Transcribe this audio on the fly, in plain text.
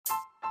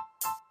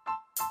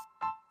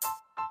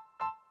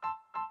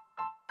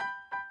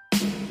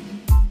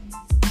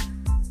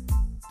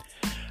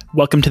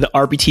Welcome to the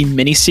RBT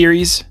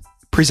mini-series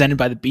presented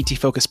by the BT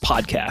Focus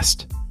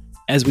podcast,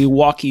 as we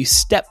walk you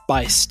step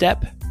by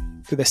step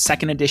through the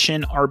second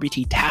edition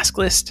RBT task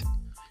list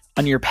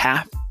on your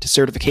path to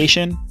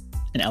certification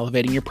and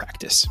elevating your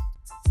practice.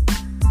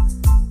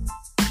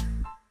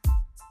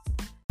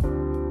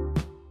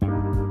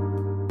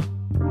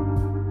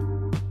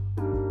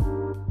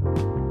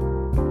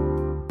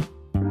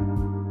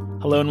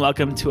 Hello and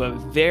welcome to a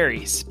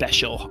very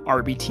special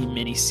RBT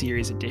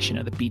mini-series edition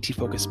of the BT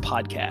Focus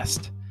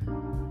podcast.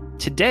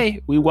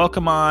 Today, we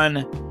welcome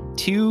on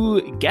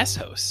two guest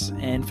hosts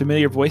and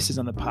familiar voices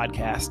on the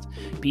podcast,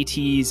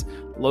 BT's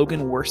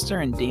Logan Worster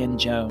and Dan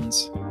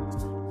Jones.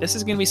 This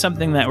is going to be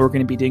something that we're going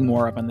to be doing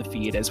more of on the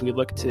feed as we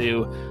look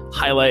to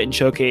highlight and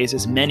showcase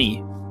as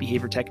many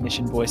behavior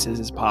technician voices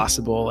as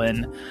possible,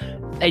 and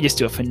they just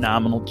do a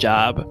phenomenal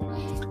job.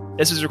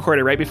 This was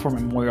recorded right before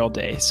Memorial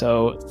Day,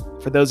 so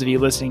for those of you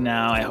listening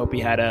now, I hope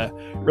you had a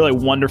really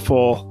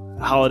wonderful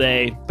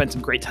holiday, spent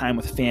some great time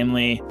with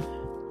family.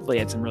 Hopefully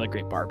had some really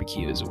great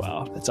barbecue as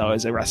well. That's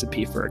always a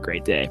recipe for a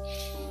great day.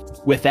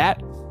 With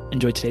that,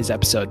 enjoy today's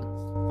episode.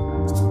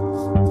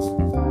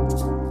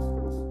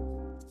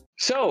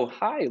 So,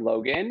 hi,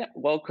 Logan.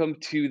 Welcome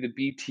to the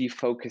BT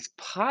Focus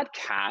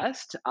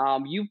podcast.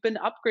 You've been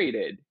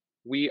upgraded.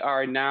 We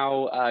are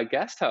now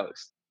guest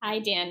hosts. Hi,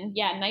 Dan.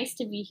 Yeah, nice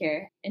to be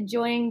here.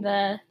 Enjoying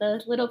the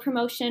little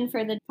promotion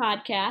for the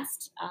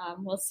podcast.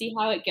 We'll see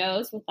how it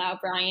goes without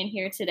Brian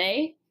here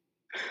today.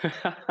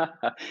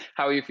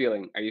 How are you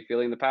feeling? Are you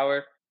feeling the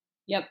power?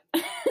 Yep.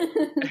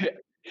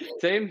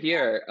 Same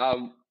here.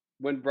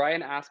 When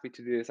Brian asked me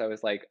to do this, I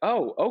was like,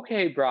 oh,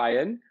 okay,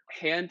 Brian,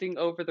 handing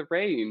over the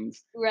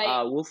reins.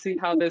 Right. We'll see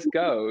how this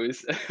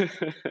goes.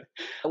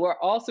 We're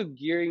also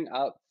gearing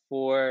up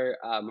for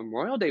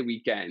Memorial Day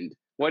weekend.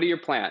 What are your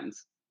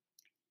plans?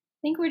 I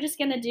think we're just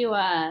going to do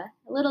a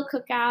little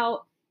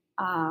cookout,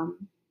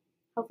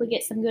 hopefully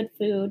get some good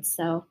food.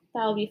 So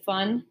that'll be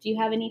fun. Do you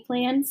have any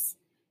plans?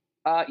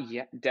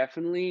 Yeah,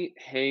 definitely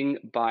hang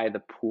by the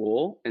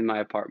pool in my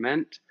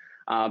apartment.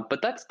 But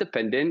that's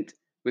dependent.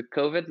 With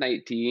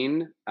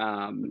COVID-19,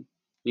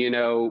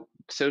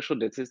 social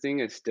distancing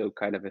is still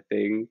kind of a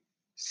thing.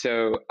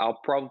 So I'll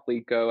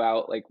probably go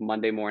out like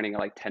Monday morning at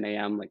like 10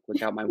 a.m., like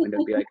look out my window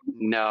and be like,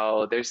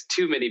 no, there's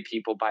too many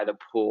people by the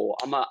pool.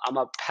 I'm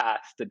a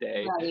pass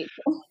today. Right.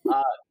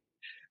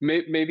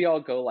 Maybe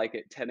I'll go like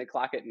at 10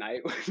 o'clock at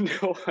night when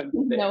no one's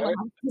there. No one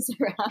is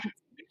around.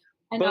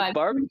 I know. But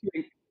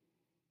barbecuing.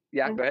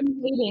 Yeah, go ahead. I'm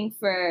waiting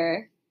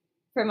for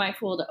my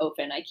pool to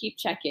open. I keep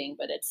checking,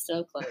 but it's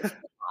still closed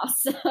now,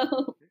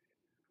 so.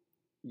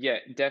 Yeah,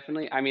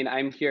 definitely. I mean,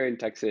 I'm here in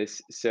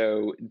Texas,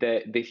 so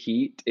the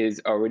heat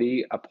is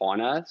already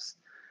upon us.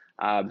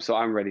 So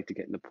I'm ready to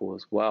get in the pool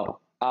as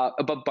well.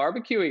 But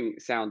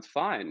barbecuing sounds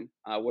fun.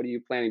 What are you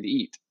planning to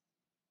eat?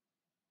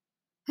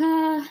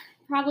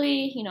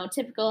 Probably,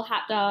 typical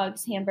hot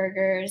dogs,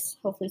 hamburgers,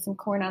 hopefully some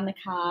corn on the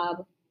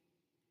cob.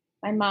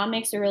 My mom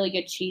makes a really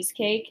good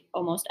cheesecake.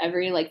 Almost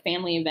every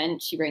family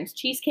event, she brings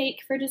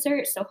cheesecake for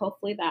dessert. So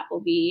hopefully that will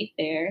be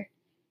there.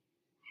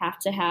 Have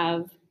to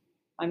have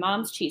my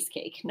mom's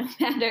cheesecake, no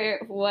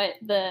matter what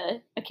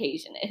the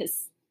occasion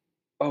is.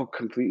 Oh,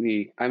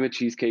 completely. I'm a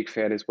cheesecake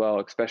fan as well,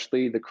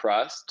 especially the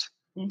crust.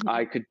 Mm-hmm.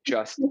 I could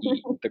just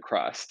eat the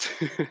crust.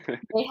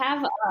 They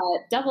have a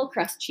double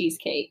crust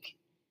cheesecake.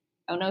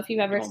 I don't know if you've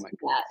ever seen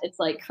that. It's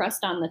like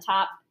crust on the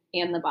top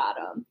and the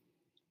bottom.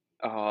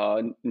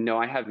 No,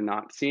 I have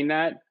not seen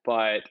that,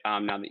 but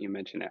now that you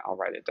mention it, I'll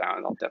write it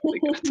down. I'll definitely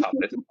get a top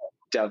this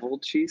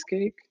deviled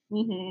cheesecake.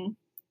 Mm-hmm.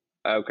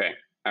 Okay.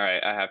 All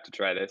right. I have to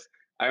try this.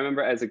 I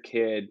remember as a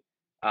kid,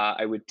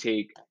 I would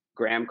take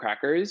graham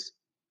crackers,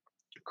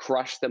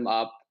 crush them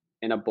up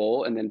in a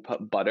bowl, and then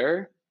put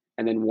butter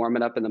and then warm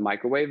it up in the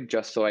microwave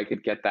just so I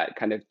could get that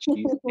kind of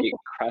cheesecake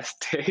crust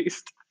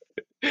taste.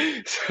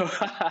 So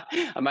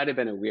I might have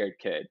been a weird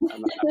kid. I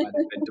might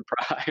have been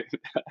deprived.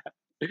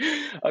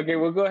 Okay,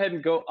 we'll go ahead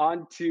and go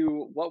on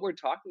to what we're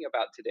talking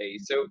about today.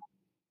 So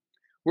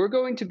we're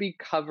going to be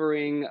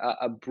covering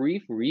a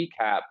brief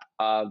recap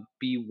of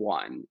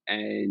B1.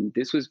 And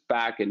this was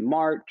back in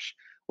March.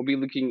 We'll be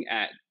looking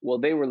at,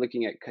 they were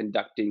looking at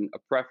conducting a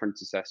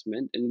preference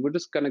assessment. And we're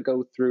just going to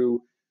go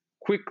through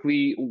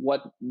quickly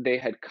what they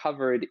had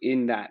covered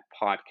in that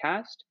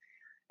podcast.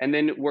 And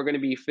then we're going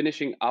to be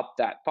finishing up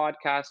that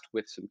podcast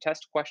with some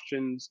test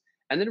questions.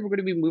 And then we're going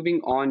to be moving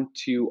on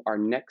to our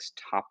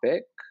next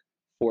topic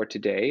for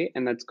today,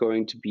 and that's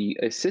going to be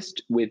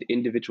assist with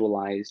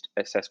individualized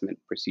assessment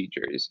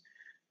procedures.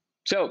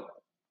 So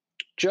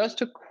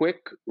just a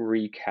quick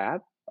recap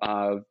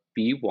of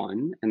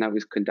B1, and that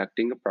was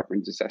conducting a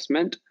preference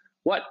assessment.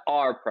 What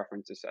are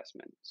preference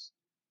assessments?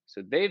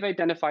 So they've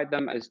identified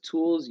them as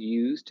tools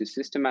used to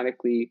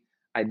systematically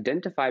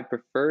identify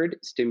preferred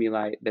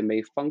stimuli that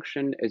may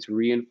function as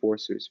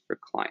reinforcers for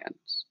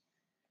clients.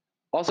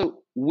 Also,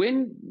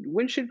 when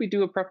should we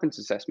do a preference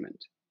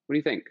assessment? What do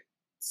you think?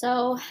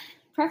 So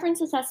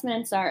preference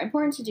assessments are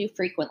important to do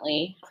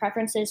frequently.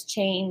 Preferences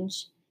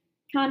change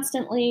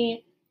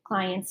constantly.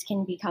 Clients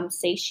can become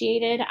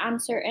satiated on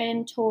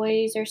certain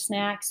toys or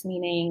snacks,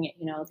 meaning,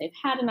 they've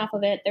had enough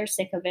of it, they're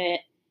sick of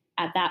it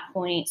at that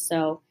point.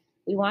 So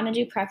we want to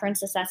do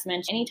preference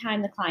assessment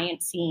anytime the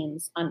client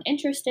seems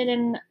uninterested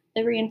in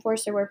the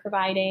reinforcer we're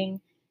providing.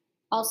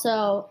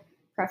 Also,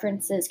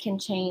 preferences can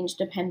change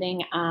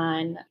depending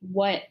on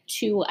what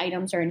two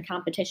items are in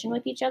competition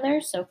with each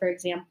other. So, for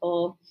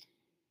example,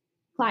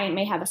 client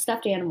may have a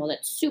stuffed animal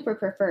that's super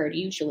preferred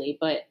usually,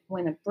 but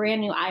when a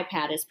brand new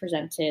iPad is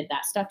presented,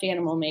 that stuffed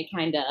animal may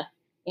kind of,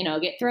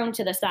 get thrown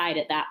to the side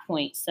at that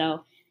point.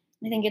 So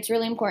I think it's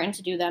really important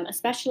to do them,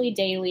 especially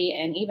daily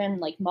and even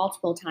like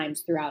multiple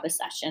times throughout a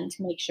session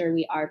to make sure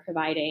we are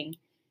providing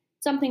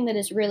something that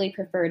is really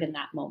preferred in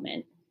that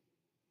moment.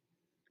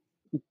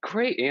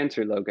 Great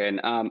answer, Logan.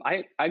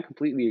 I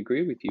completely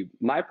agree with you.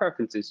 My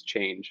preferences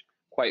change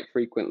quite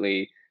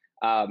frequently.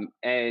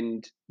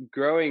 And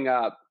growing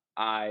up,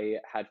 I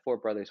had four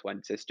brothers,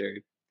 one sister,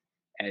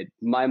 and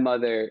my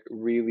mother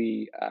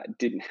really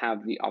didn't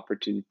have the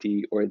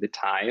opportunity or the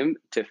time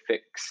to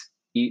fix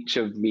each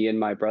of me and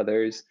my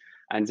brothers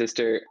and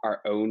sister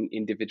our own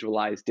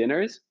individualized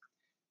dinners.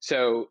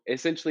 So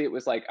essentially, it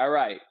was like, all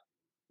right,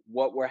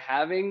 what we're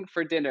having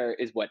for dinner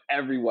is what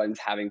everyone's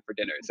having for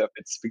dinner. So if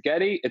it's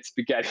spaghetti, it's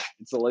spaghetti.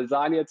 It's a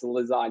lasagna, it's a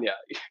lasagna.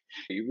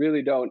 You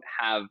really don't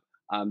have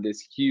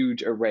this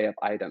huge array of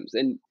items.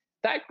 And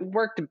that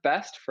worked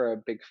best for a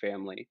big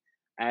family.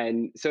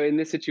 And so in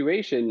this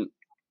situation,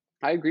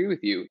 I agree with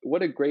you.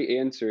 What a great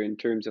answer in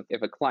terms of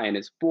if a client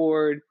is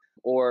bored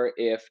or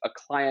if a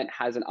client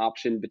has an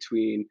option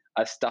between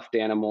a stuffed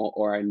animal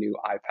or a new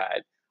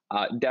iPad.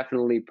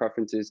 Definitely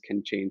preferences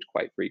can change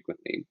quite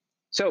frequently.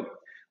 So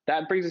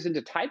that brings us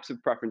into types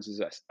of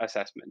preferences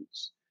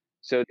assessments.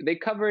 So they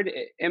covered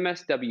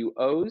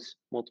MSWOs,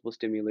 multiple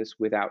stimulus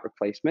without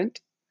replacement.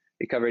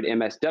 They covered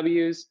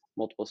MSWs,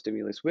 multiple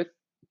stimulus with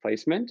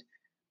replacement,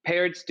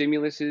 paired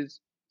stimuluses,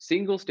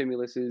 single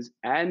stimuluses,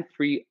 and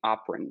free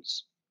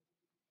operands.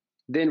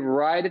 Then,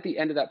 right at the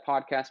end of that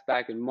podcast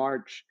back in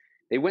March,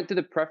 they went to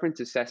the preference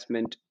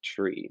assessment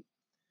tree.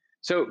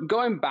 So,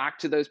 going back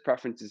to those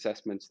preference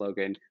assessments,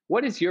 Logan,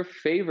 what is your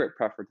favorite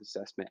preference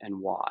assessment and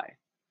why?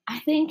 I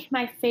think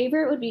my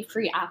favorite would be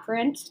free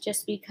operant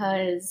just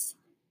because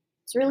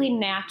it's really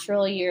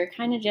natural. You're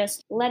kind of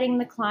just letting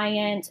the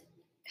client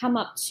come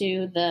up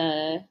to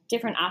the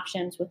different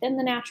options within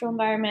the natural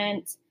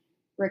environment,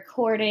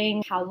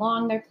 recording how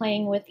long they're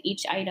playing with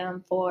each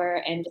item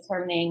for, and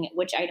determining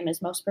which item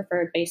is most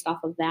preferred based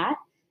off of that.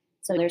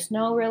 So there's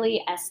no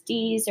really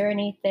SDs or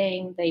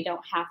anything. They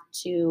don't have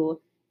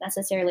to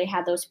necessarily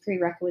have those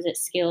prerequisite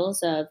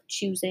skills of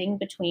choosing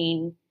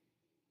between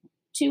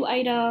two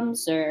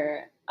items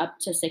or up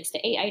to 6 to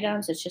 8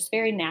 items. It's just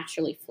very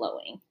naturally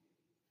flowing.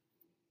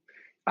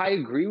 I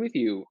agree with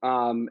you.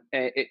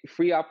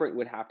 Free operant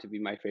would have to be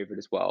my favorite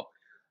as well,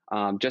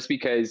 just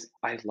because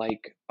I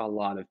like a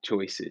lot of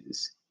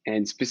choices.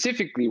 And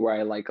specifically, where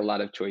I like a lot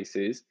of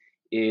choices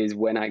is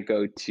when I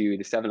go to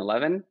the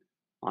 7-Eleven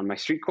on my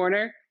street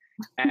corner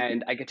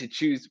and I get to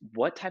choose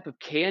what type of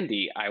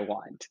candy I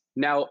want.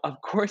 Now,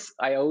 of course,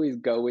 I always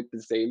go with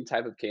the same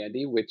type of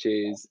candy, which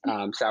is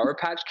Sour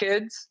Patch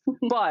Kids.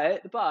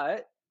 But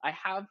I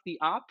have the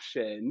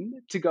option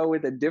to go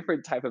with a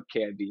different type of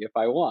candy if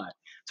I want.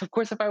 So, of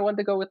course, if I want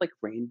to go with like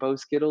rainbow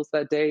Skittles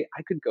that day,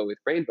 I could go with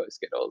rainbow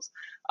Skittles.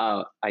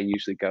 I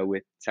usually go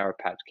with Sour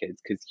Patch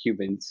Kids because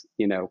humans,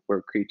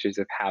 we're creatures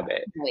of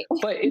habit. Right.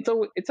 But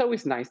it's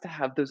always nice to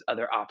have those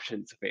other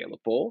options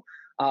available.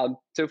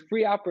 So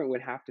free operant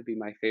would have to be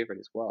my favorite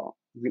as well.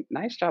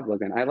 Nice job,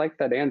 Logan. I like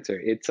that answer.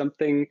 It's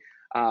something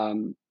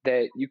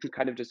that you can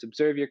kind of just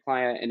observe your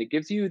client, and it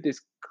gives you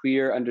this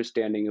clear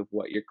understanding of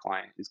what your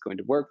client is going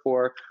to work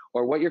for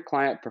or what your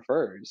client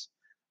prefers.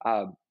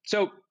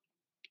 So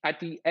at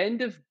the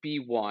end of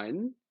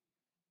B1,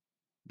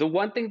 the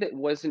one thing that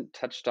wasn't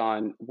touched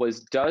on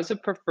was, does a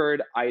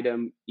preferred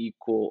item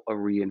equal a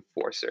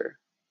reinforcer?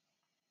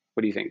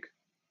 What do you think?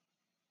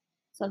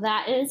 So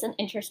that is an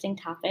interesting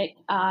topic.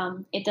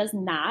 It does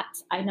not.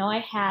 I know I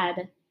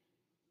had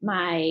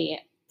my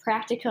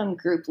practicum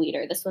group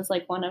leader. This was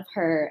like one of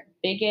her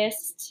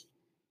biggest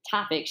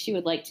topics she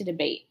would like to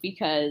debate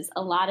because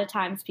a lot of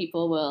times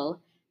people will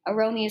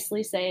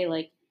erroneously say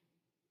like,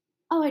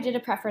 oh, I did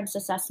a preference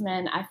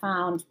assessment. I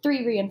found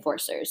 3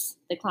 reinforcers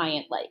the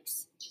client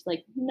likes. She's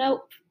like,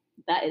 nope,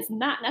 that is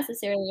not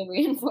necessarily a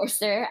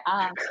reinforcer.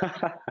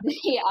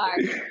 They are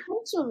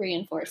potential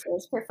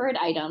reinforcers, preferred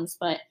items,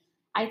 but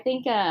I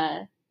think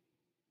a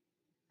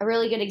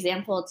really good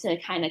example to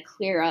kind of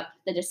clear up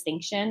the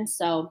distinction.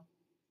 So,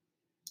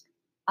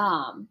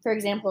 for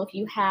example, if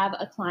you have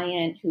a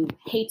client who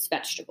hates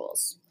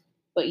vegetables,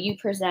 but you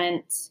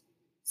present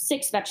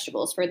 6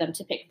 vegetables for them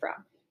to pick from,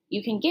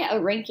 you can get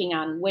a ranking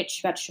on which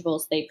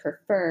vegetables they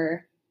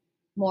prefer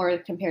more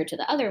compared to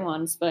the other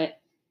ones. But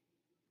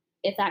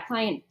if that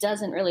client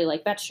doesn't really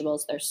like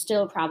vegetables, they're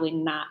still probably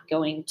not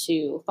going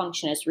to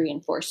function as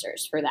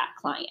reinforcers for that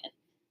client.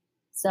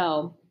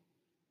 So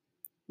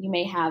you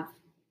may have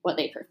what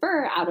they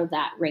prefer out of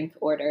that rank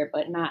order,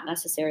 but not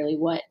necessarily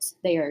what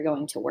they are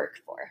going to work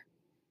for.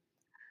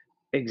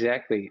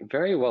 Exactly.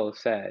 Very well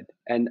said.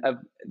 And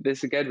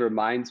this again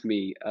reminds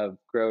me of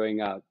growing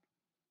up.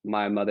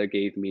 My mother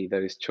gave me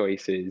those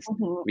choices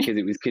Mhm. because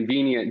it was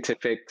convenient to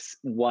fix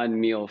one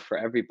meal for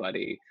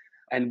everybody.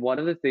 And one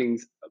of the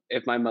things,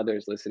 if my mother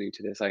is listening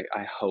to this, I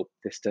hope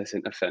this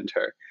doesn't offend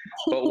her.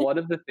 But one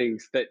of the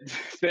things that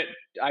that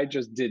I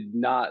just did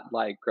not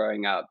like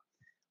growing up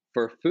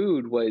for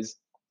food was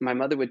my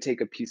mother would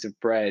take a piece of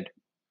bread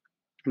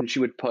and she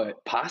would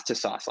put pasta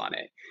sauce on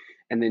it.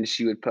 And then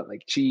she would put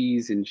like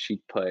cheese and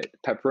she'd put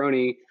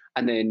pepperoni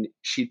and then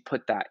she'd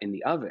put that in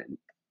the oven.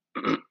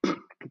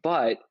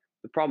 But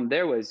the problem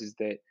there was is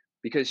that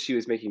because she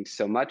was making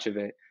so much of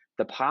it,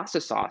 the pasta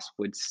sauce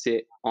would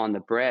sit on the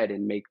bread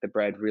and make the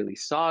bread really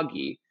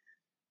soggy.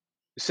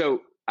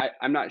 So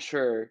I'm not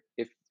sure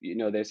if you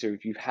know this or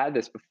if you've had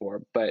this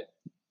before, but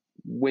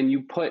when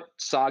you put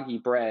soggy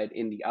bread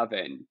in the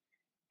oven,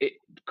 it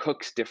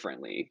cooks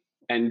differently.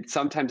 And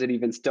sometimes it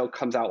even still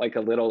comes out like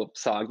a little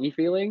soggy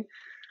feeling.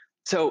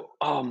 So,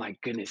 oh my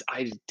goodness,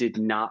 I did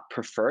not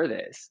prefer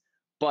this,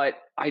 but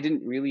I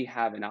didn't really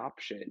have an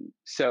option.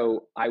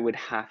 So I would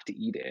have to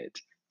eat it.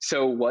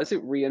 So was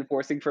it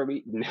reinforcing for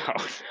me? No,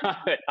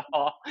 not at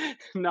all.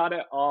 Not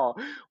at all.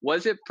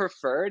 Was it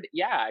preferred?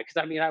 Yeah, because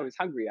I mean, I was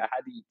hungry. I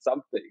had to eat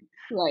something.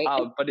 Right.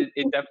 But it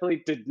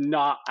definitely did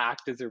not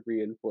act as a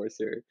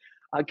reinforcer.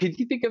 Could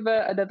you think of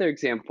another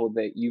example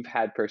that you've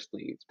had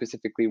personally,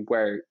 specifically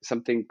where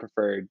something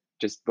preferred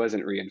just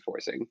wasn't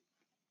reinforcing?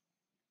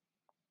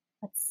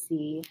 Let's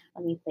see.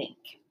 Let me think.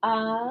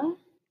 I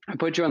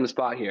put you on the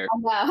spot here. Oh,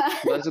 wow.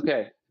 But that's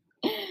okay.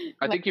 I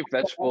My think your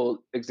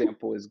vegetable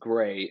example is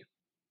great.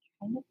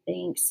 trying to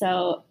think.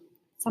 So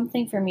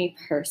something for me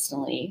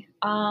personally.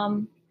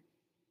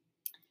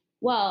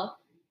 Well,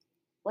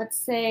 let's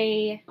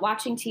say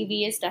watching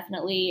TV is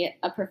definitely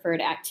a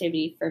preferred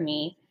activity for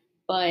me,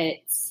 but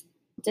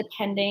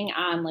depending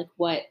on like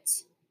what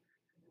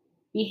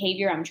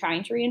behavior I'm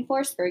trying to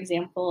reinforce, for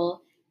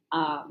example,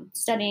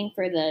 studying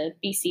for the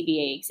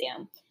BCBA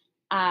exam,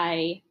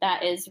 I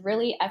that is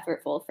really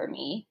effortful for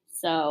me.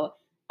 So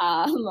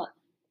um,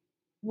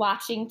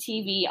 watching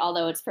TV,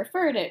 although it's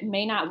preferred, it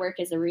may not work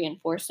as a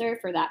reinforcer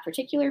for that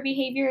particular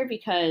behavior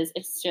because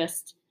it's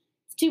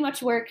too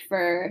much work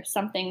for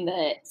something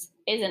that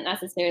isn't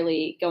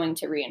necessarily going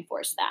to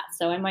reinforce that.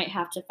 So I might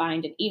have to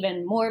find an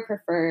even more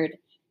preferred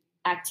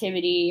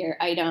activity or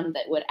item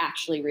that would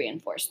actually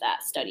reinforce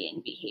that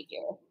studying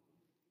behavior.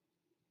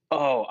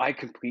 Oh, I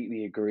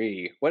completely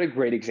agree. What a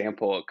great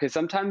example. Because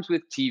sometimes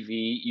with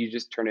TV, you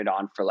just turn it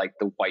on for like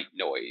the white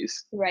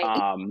noise.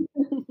 Right.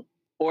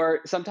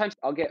 Or sometimes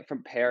I'll get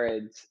from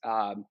parents,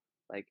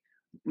 like,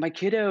 my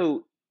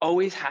kiddo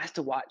always has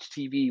to watch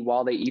TV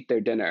while they eat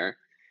their dinner.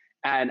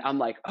 And I'm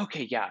like,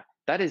 okay, yeah,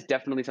 that is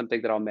definitely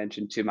something that I'll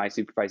mention to my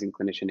supervising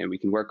clinician and we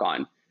can work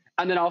on.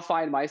 And then I'll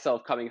find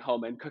myself coming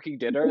home and cooking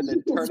dinner and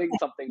then turning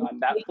something on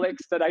Netflix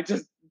that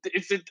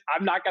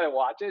I'm not going to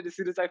watch it. As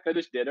soon as I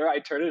finish dinner, I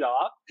turn it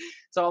off.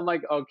 So I'm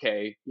like,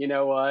 okay, you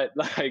know what?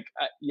 Like,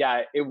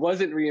 yeah, it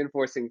wasn't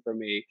reinforcing for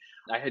me.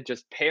 I had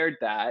just paired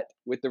that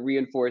with the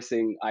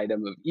reinforcing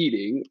item of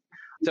eating.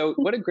 So,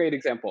 what a great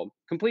example.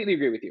 Completely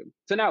agree with you.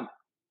 So, now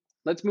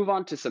let's move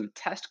on to some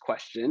test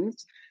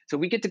questions. So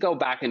we get to go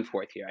back and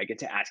forth here. I get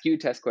to ask you a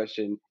test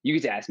question. You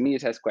get to ask me a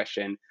test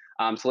question.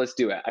 So let's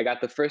do it. I got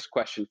the first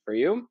question for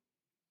you.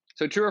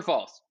 So true or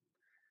false?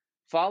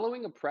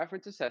 Following a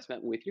preference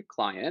assessment with your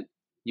client,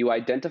 you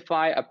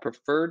identify a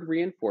preferred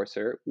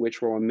reinforcer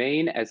which will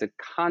remain as a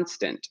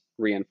constant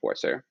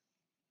reinforcer.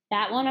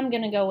 That one I'm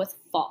going to go with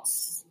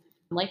false.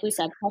 Like we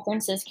said,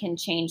 preferences can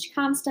change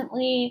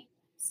constantly.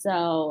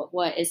 So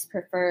what is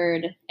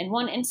preferred in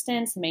one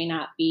instance may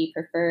not be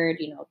preferred,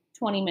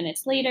 20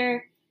 minutes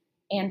later.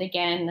 And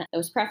again,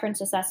 those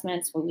preference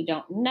assessments where we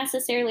don't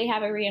necessarily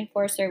have a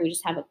reinforcer, we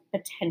just have a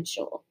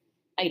potential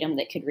item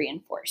that could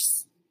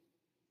reinforce.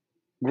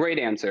 Great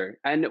answer.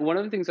 And one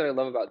of the things that I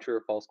love about true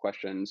or false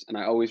questions, and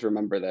I always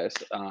remember this,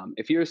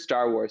 if you're a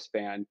Star Wars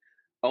fan,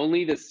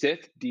 only the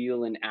Sith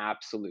deal in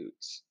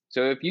absolutes.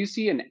 So if you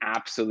see an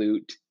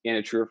absolute in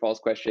a true or false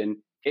question,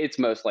 it's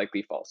most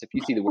likely false. If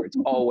you see the words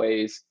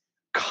always,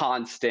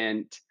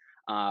 constant,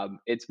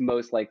 it's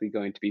most likely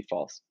going to be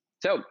false.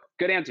 So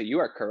good answer. You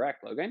are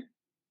correct, Logan.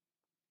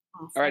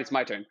 All right, Awesome. it's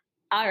my turn.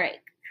 All right.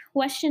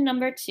 Question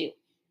number 2.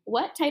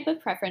 What type of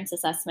preference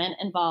assessment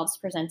involves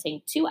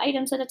presenting 2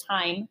 items at a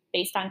time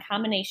based on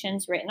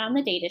combinations written on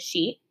the data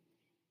sheet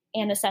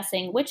and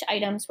assessing which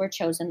items were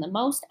chosen the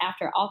most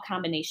after all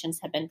combinations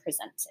have been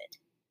presented?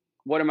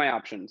 What are my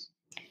options?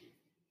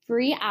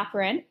 Free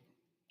operant,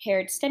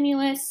 paired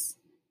stimulus,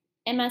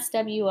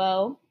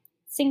 MSWO,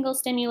 single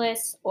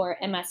stimulus, or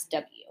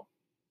MSW.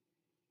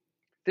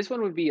 This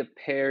one would be a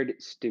paired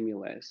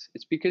stimulus.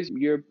 It's because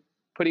you're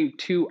putting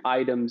two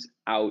items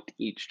out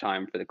each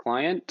time for the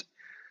client.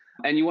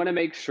 And you want to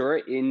make sure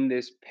in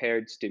this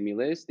paired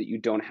stimulus that you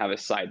don't have a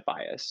side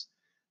bias.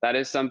 That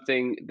is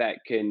something that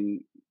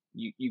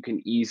you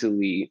can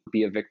easily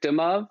be a victim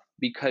of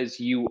because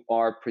you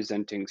are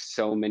presenting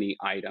so many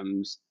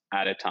items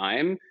at a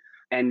time.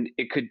 And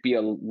it could be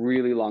a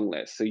really long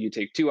list. So you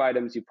take 2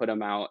 items, you put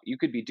them out. You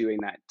could be doing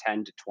that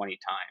 10 to 20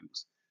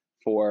 times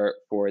for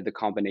the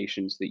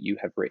combinations that you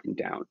have written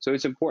down. So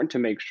it's important to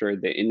make sure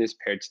that in this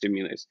paired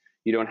stimulus,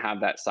 you don't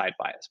have that side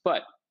bias.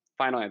 But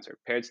final answer,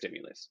 paired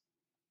stimulus.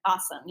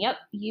 Awesome. Yep,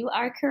 you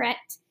are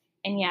correct.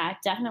 And yeah,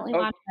 definitely Oh,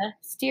 want to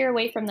steer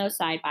away from those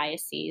side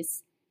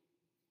biases.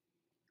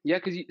 yeah,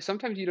 because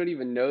sometimes you don't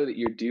even know that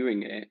you're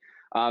doing it.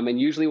 And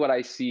usually what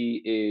I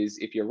see is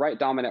if you're right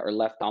dominant or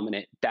left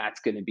dominant,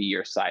 that's going to be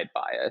your side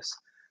bias.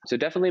 So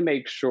definitely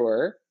make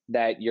sure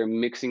that you're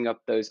mixing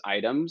up those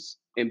items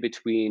in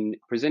between,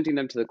 presenting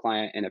them to the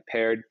client in a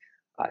paired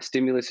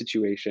stimulus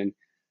situation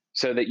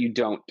so that you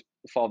don't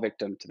fall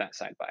victim to that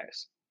side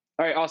bias.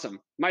 All right, awesome.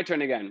 My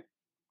turn again.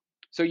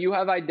 So you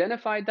have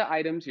identified the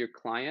items your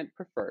client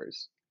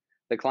prefers.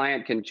 The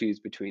client can choose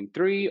between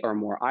 3 or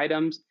more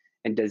items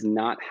and does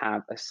not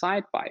have a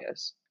side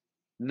bias,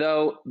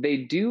 though they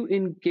do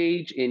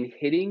engage in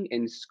hitting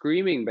and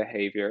screaming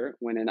behavior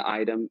when an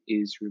item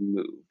is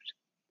removed.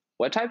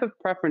 What type of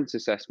preference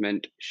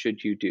assessment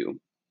should you do?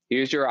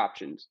 Here's your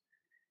options: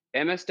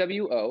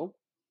 MSWO,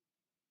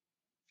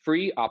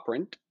 free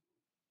operant,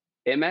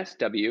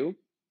 MSW,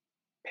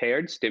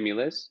 paired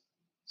stimulus,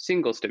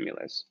 single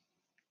stimulus.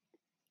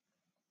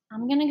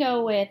 I'm going to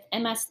go with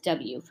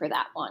MSW for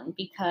that one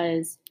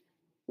because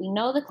we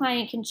know the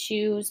client can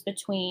choose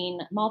between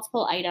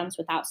multiple items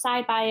without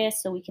side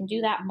bias, so we can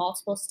do that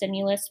multiple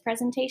stimulus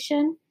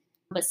presentation.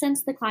 But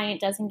since the client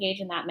does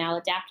engage in that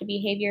maladaptive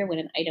behavior when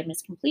an item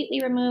is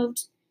completely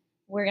removed,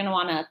 we're going to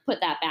want to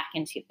put that back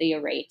into the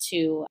array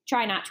to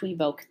try not to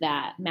evoke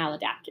that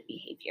maladaptive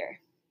behavior.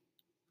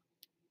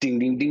 Ding,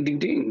 ding, ding, ding,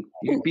 ding.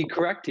 You'd be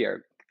correct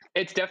here.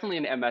 It's definitely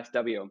an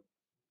MSW.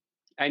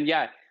 And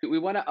yeah, we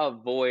want to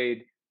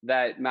avoid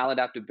that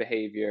maladaptive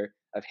behavior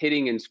of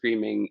hitting and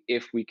screaming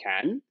if we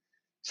can.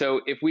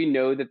 So if we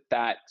know that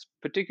that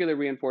particular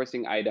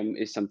reinforcing item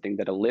is something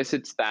that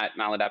elicits that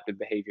maladaptive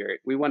behavior,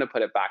 we want to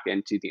put it back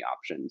into the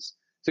options.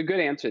 So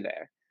good answer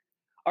there.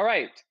 All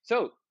right,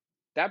 so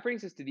that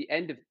brings us to the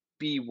end of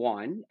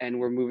B1, and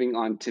we're moving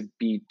on to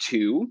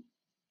B2,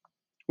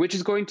 which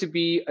is going to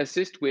be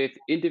assist with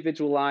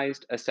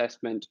individualized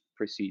assessment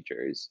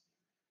procedures.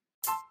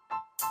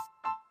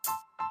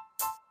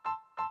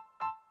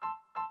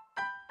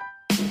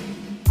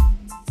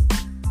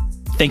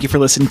 Thank you for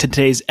listening to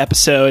today's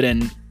episode,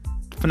 and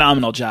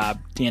phenomenal job,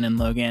 Dan and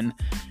Logan.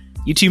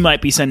 You two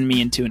might be sending me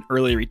into an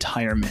early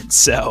retirement,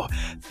 so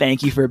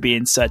thank you for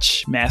being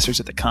such masters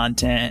of the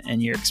content,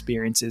 and your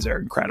experiences are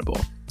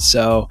incredible.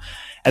 So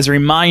as a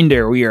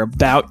reminder, we are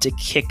about to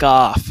kick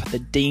off the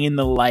Day in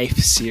the Life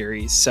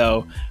series.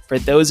 So for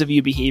those of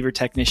you behavior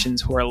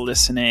technicians who are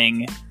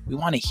listening, we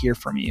want to hear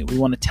from you. We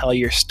want to tell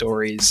your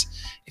stories.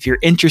 If you're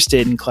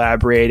interested in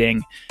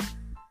collaborating,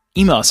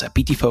 email us at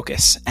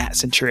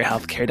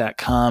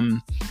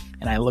btfocus@centuriahealthcare.com,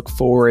 and I look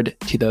forward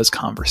to those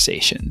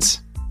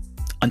conversations.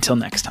 Until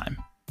next time.